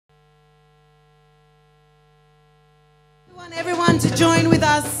want everyone to join with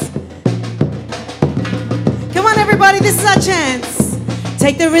us. Come on, everybody, this is our chance.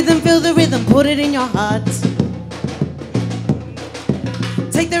 Take the rhythm, feel the rhythm, put it in your heart.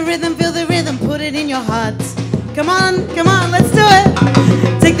 Take the rhythm, feel the rhythm, put it in your heart. Come on, let's do it.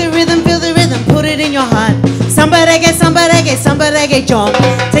 Take the rhythm, feel the rhythm, put it in your heart. Samba reggae, jump.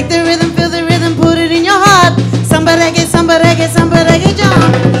 Take the rhythm, feel the rhythm, put it in your heart. Samba reggae,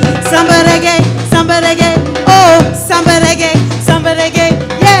 jump. Samba reggae, oh, samba reggae,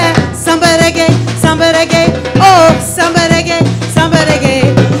 yeah. Samba reggae, oh, samba reggae.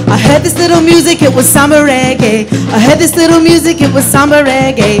 I heard this little music, it was samba reggae. I heard this little music, it was samba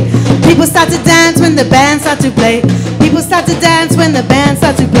reggae. People start to dance when the band start to play. People start to dance when the band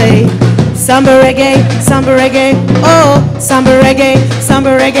start to play. Samba reggae, oh, samba reggae,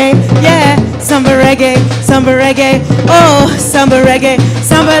 yeah. Samba reggae, oh, samba reggae.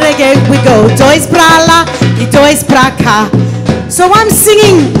 We go, dois pra lá e dois pra cá. So I'm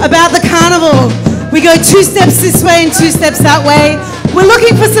singing about the carnival. We go 2 steps this way and 2 steps that way. We're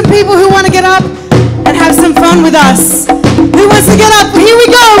looking for some people who want to get up and have some fun with us. Who wants to get up? Here we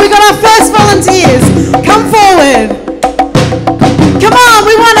go. We got our first volunteers. Come forward. Come on,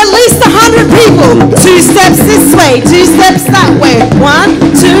 we want at least 100 people. 2 steps this way, 2 steps that way.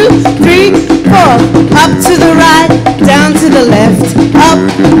 1, 2, 3, 4. Up to the right, down to the left. Up,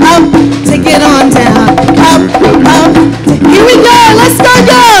 take it on down. Up. Here we go. Let's go,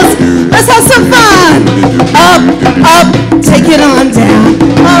 girls. Let's have some fun. Up, take it on down.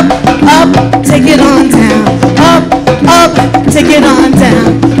 Up, take it on down. Up, take it on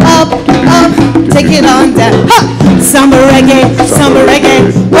down. Up, take it on down. Ha! Samba reggae,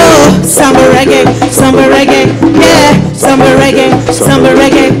 whoa. Samba reggae, yeah. Samba reggae, whoa. Samba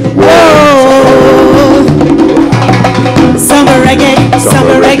reggae,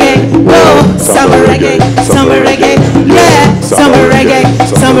 whoa. Samba reggae, yeah.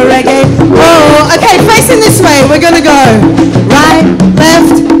 Samba reggae, whoa. Okay, facing this way, we're gonna go right,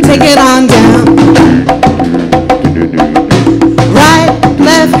 left, take it on down. Right,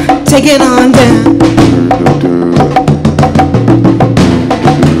 left, take it on down.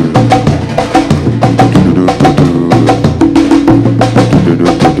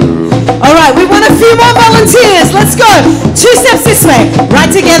 Alright, we want a few more volunteers. Let's go. 2 steps this way.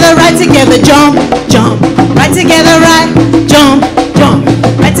 Right together, jump. Right together, right, jump.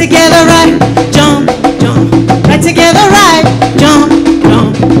 Right together, right, jump. Right together, right, jump.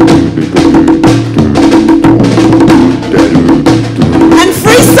 And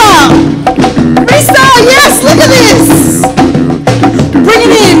freestyle, yes, look at this. Bring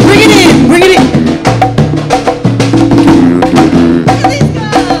it in.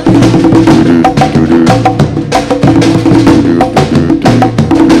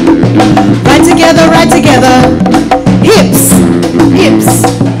 Right together, hips.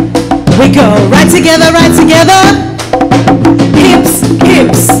 We go right together, hips.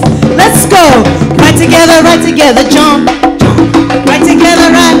 Let's go right together, jump. Right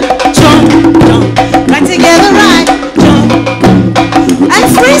together, right, jump. Right together, right, jump. And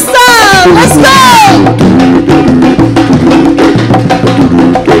freestyle, let's go.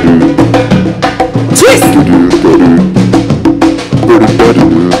 Twist.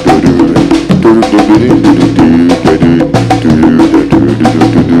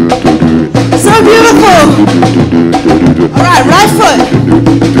 So beautiful. All right, right foot.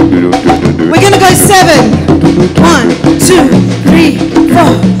 We're gonna go 7. 1, 2, 3,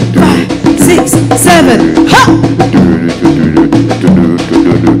 4, 5, 6, 7. Ha!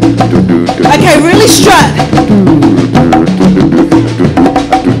 Okay, really strut.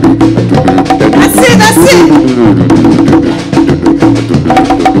 That's it.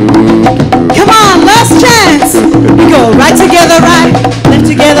 Come on, last chance. We go right together, right, left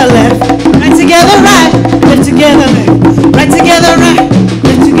together, left. Right together, right, left together, left. Right together, right,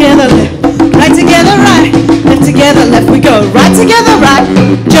 left together, left. Right together, right, left together, left. We go right together, right,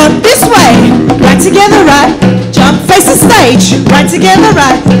 jump this way. Right together, right, jump, face the stage. Right together,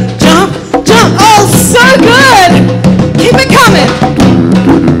 right, jump. Oh, so good. Keep it coming.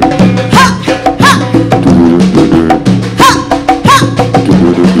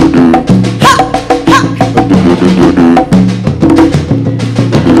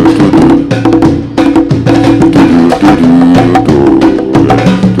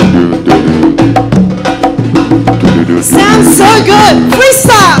 Sounds so good.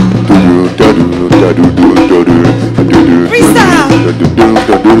 Freestyle.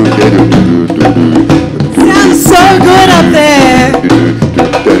 Sounds so good up there.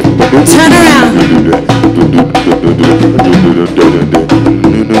 Turn around.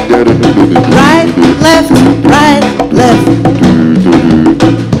 Right, left, Yes!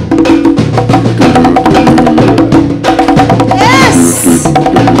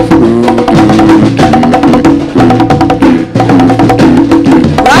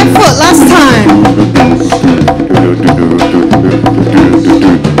 Right foot, last time.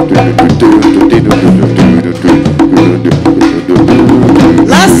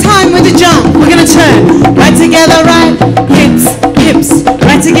 Last time with the jump, we're gonna turn. Right together, right, hips, hips.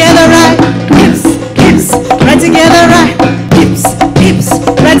 Right together, right, hips, hips. Right together, right, hips, hips.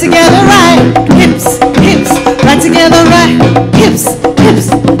 Right together, right, hips, hips. Right together, right, hips, hips.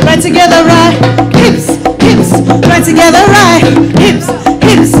 Right together, right, hips, hips. Right together, right, hips,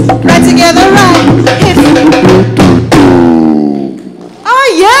 hips. Right together, right, hips. Oh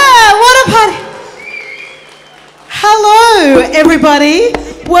yeah, what a party! Hello, everybody.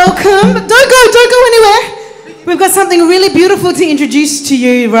 Welcome. Don't go anywhere. We've got something really beautiful to introduce to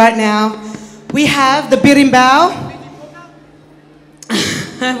you right now. We have the birimbau.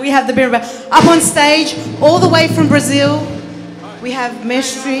 We have the birimbau. Up on stage, all the way from Brazil, we have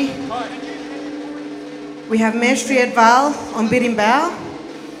Mestre. We have Mestre Edval on birimbau.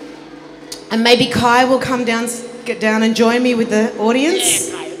 And maybe Kai will come down, get down and join me with the audience.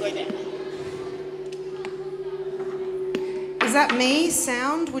 Is that me?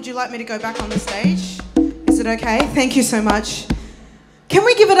 Sound? Would you like me to go back on the stage? Is it okay? Thank you so much. Can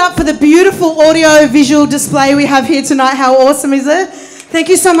we give it up for the beautiful audio-visual display we have here tonight? How awesome is it? Thank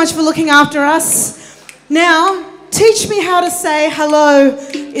you so much for looking after us. Now, teach me how to say hello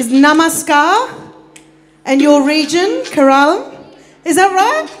is namaskar, and your region, Keralam. Is that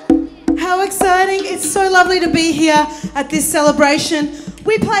right? How exciting. It's so lovely to be here at this celebration.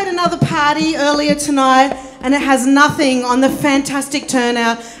 We played another party earlier tonight, and it has nothing on the fantastic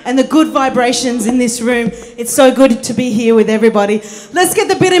turnout and the good vibrations in this room. It's so good to be here with everybody. Let's get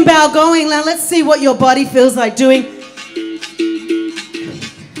the birimbau going. Now let's see what your body feels like doing.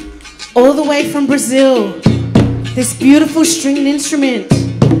 All the way from Brazil, this beautiful stringed instrument.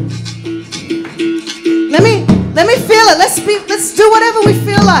 Let me feel it. Let's do whatever we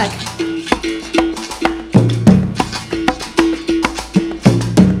feel like.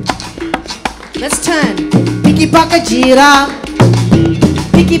 Let's turn. Piki paka gira.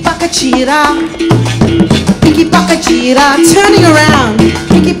 Piki paka gira. Piki paka gira. Turning around.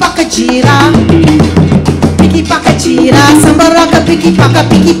 Piki paka gira. Piki paka gira. Samba raka piki paka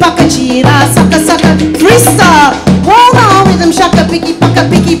gira. Saka saka. Freestyle. Hold on rhythm shaka piki paka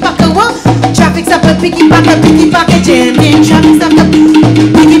whoa. Traffic's up a piki paka jam in. Traffic's up a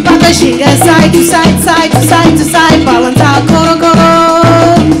piki paka gira. Side to side, side to side to side. Balance out koro koro.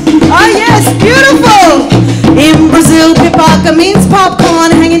 Oh yes, beautiful! In Brazil, pipoca means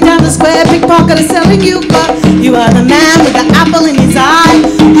popcorn. Hanging down the square, pickpocket is selling you got. You are the man with the apple in his eye.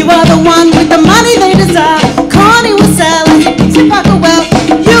 You are the one with the money they desire. Connie was selling pipoca well.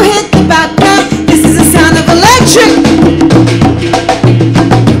 You hit the background. This is the sound of electric.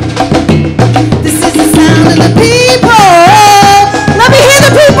 This is the sound of the people. Let me hear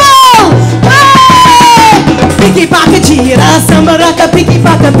the people! Hey! Piki paka gira, samba raka piki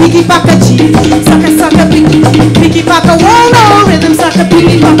paka gira. Saka saka piki paka whoa no rhythm saka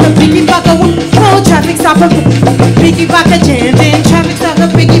piki paka whoa traffic stopper piki paka jam in traffic stopper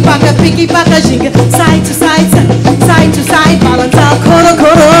piki paka jinga side to side side to side balance out koro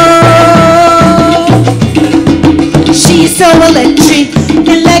koro. She's so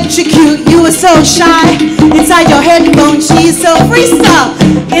electrocute, you are so shy. Inside your headphones, she's so freestyle.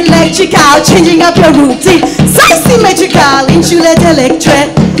 Electrical, changing up your routine. Symmetrical, insulate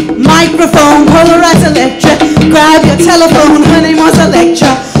electric. Microphone, polarized electric. Grab your telephone, her name was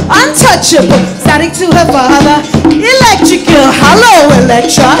Electra. Untouchable, static to her father. Electrical, hello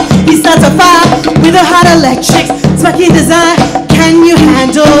Electra. He starts a fire with a hot electric. Sparking design, can you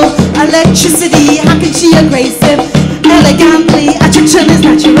handle electricity? How can she embrace it? Elegantly, attraction is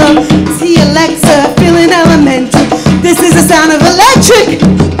natural. See Alexa, feeling elemental. This is the sound of electric.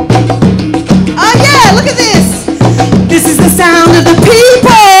 Oh yeah, look at this. This is the sound of the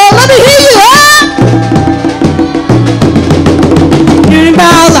people. Let me hear you.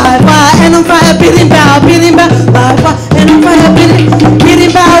 Birimbau, live wire, and on fire. Birimbau, live wire, and on fire.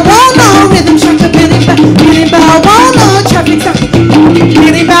 Birimbau, whoa no rhythm shaka. Birimbau, whoa no traffic stop.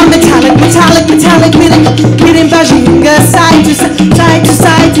 Birimbau, metallic. Birimbau, jinga, side to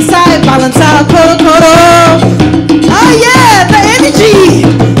side, balance out, koro koro. Oh yeah, the energy.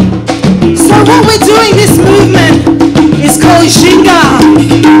 So what we're doing, this movement is called Ginga.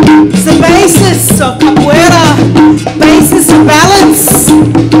 It's the basis of capoeira, basis of balance,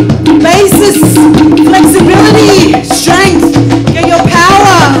 basis, flexibility, strength, get your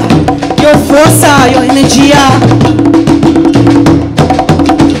power, your força, your energia.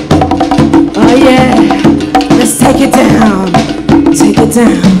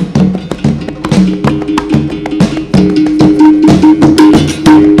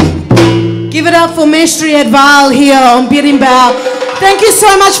 Mestre Edval here on Birimbau. Thank you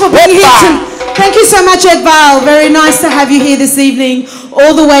so much for being here. Thank you so much, Edval. Very nice to have you here this evening,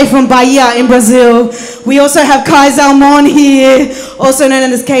 all the way from Bahia in Brazil. We also have Kai Zalmon here, also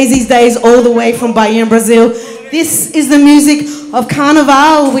known as KZ's Days, all the way from Bahia in Brazil. This is the music of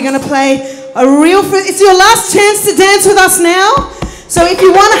Carnival. We're going to play a real... It's your last chance to dance with us now. So if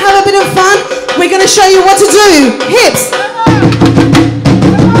you want to have a bit of fun, we're going to show you what to do. Hips.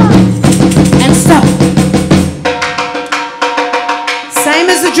 And stop. Same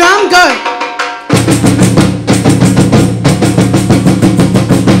as the drum, go.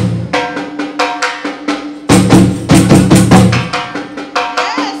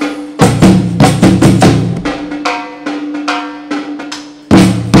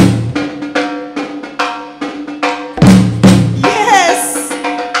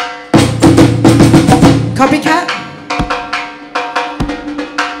 Copycat.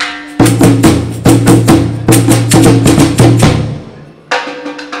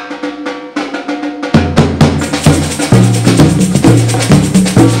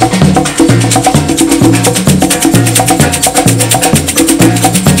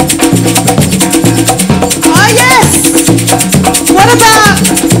 Oh yes! What about,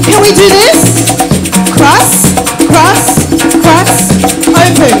 can we do this? Cross, cross, cross,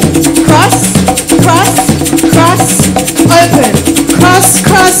 open, cross, cross, cross, open, cross,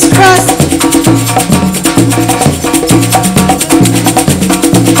 cross, cross.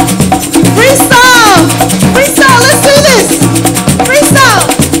 Freestyle! Freestyle, let's do this! Freestyle!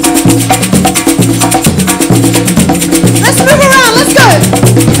 Let's move around, let's go!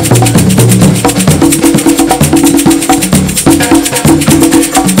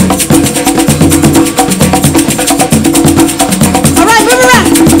 Alright, move around!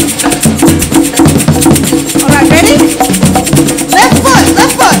 Alright, ready? Left foot,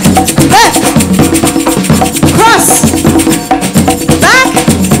 left, cross, back,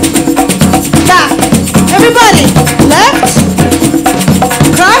 back. Everybody, left,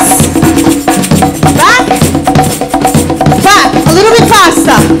 cross, back, back. A little bit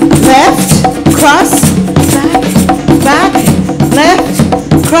faster. Left, cross, back, left,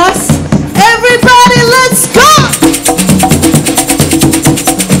 cross. Everybody, let's go!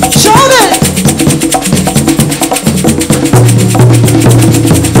 Shoulder.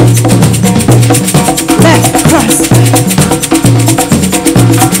 Left, cross.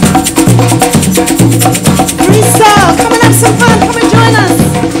 Freestyle, come and have some fun, come and join us.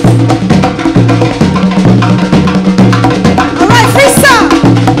 All right, freestyle.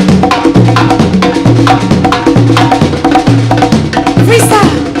 Freestyle.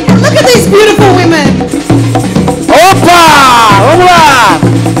 Yeah, look at these beautiful women. Opa! Vamos lá!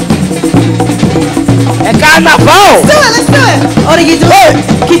 É carnaval! Let's do it. Origidu,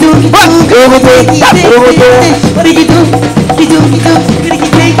 kidu, kidu, origidu, kidu, kidu,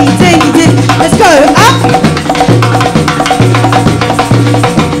 let's go. Up.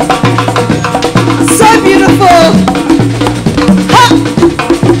 So beautiful. Ha.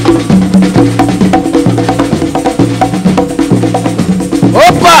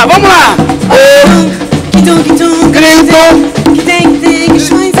 Opa! Vamos lá! Kidu, kidu, Gringo!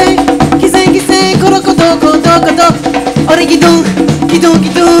 Origidu, kidu,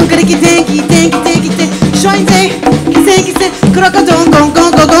 kidu,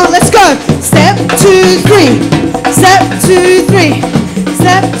 let's go. Step, 2, 3. Step, 2, 3.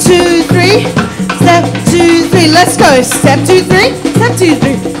 Step, 2, 3. Step, 2, 3. Let's go. Step, 2, 3. Step, 2,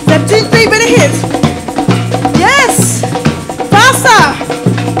 3. Step, 2, 3. Bit of hips. Yes. Faster.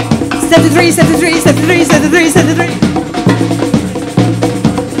 Step to 3. Step to 3. Step to 3. Step to 3. Step to 3.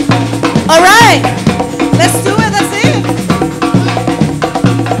 All right. Let's do it. That's it.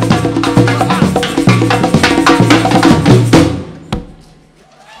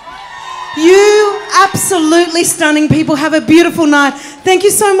 You absolutely stunning people. Have a beautiful night. Thank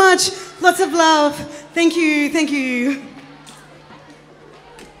you so much. Lots of love. Thank you. Thank you.